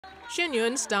Shen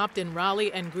Yun stopped in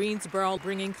Raleigh and Greensboro,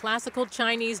 bringing classical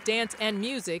Chinese dance and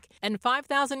music and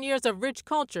 5,000 years of rich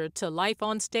culture to life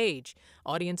on stage.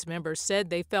 Audience members said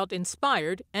they felt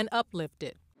inspired and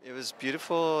uplifted. It was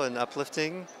beautiful and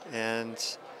uplifting and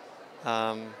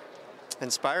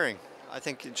inspiring. I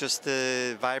think just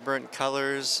the vibrant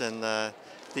colors and the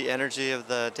energy of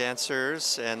the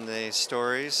dancers and the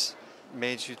stories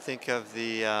made you think of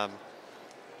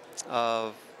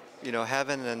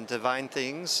heaven and divine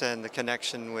things and the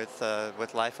connection with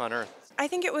life on earth. I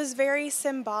think it was very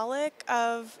symbolic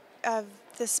of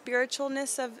the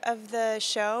spiritualness of the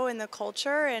show and the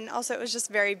culture, and also it was just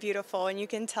very beautiful, and you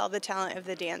can tell the talent of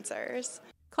the dancers.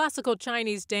 Classical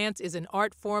Chinese dance is an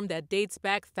art form that dates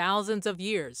back thousands of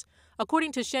years.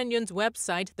 According to Shen Yun's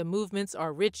website, the movements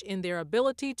are rich in their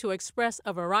ability to express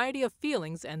a variety of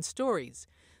feelings and stories.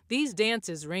 These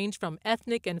dances range from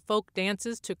ethnic and folk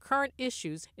dances to current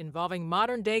issues involving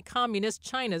modern-day communist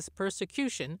China's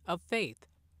persecution of faith.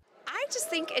 I just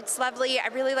think it's lovely. I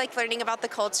really like learning about the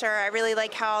culture. I really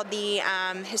like how the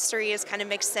history is kind of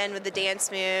mixed in with the dance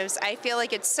moves. I feel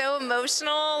like it's so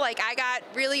emotional. Like, I got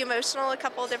really emotional a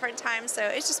couple of different times, so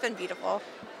it's just been beautiful.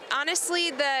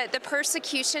 Honestly, the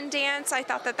persecution dance, I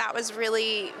thought that was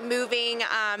really moving.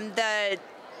 The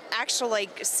actual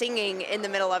singing in the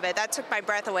middle of it, that took my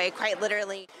breath away, quite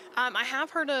literally. I have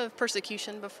heard of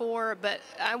persecution before, but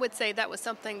I would say that was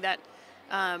something that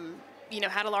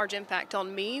had a large impact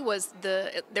on me.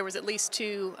 There was at least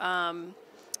two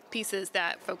pieces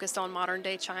that focused on modern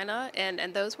day China,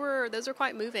 and those were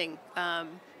quite moving,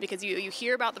 because you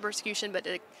hear about the persecution, but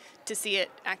to see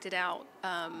it acted out,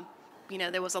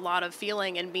 there was a lot of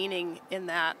feeling and meaning in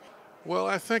that. Well,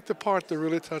 I think the part that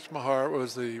really touched my heart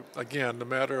was the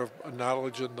matter of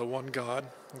acknowledging the one God,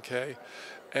 okay,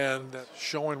 and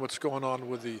showing what's going on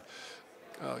with the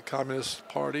Communist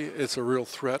Party. It's a real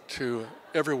threat to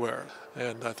everywhere,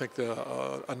 and I think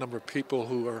a number of people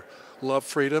who love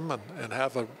freedom and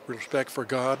have a respect for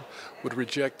God would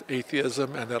reject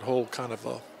atheism and that whole kind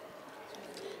of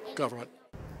government.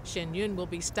 Shen Yun will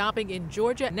be stopping in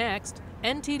Georgia next.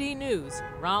 NTD News,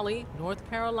 Raleigh, North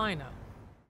Carolina.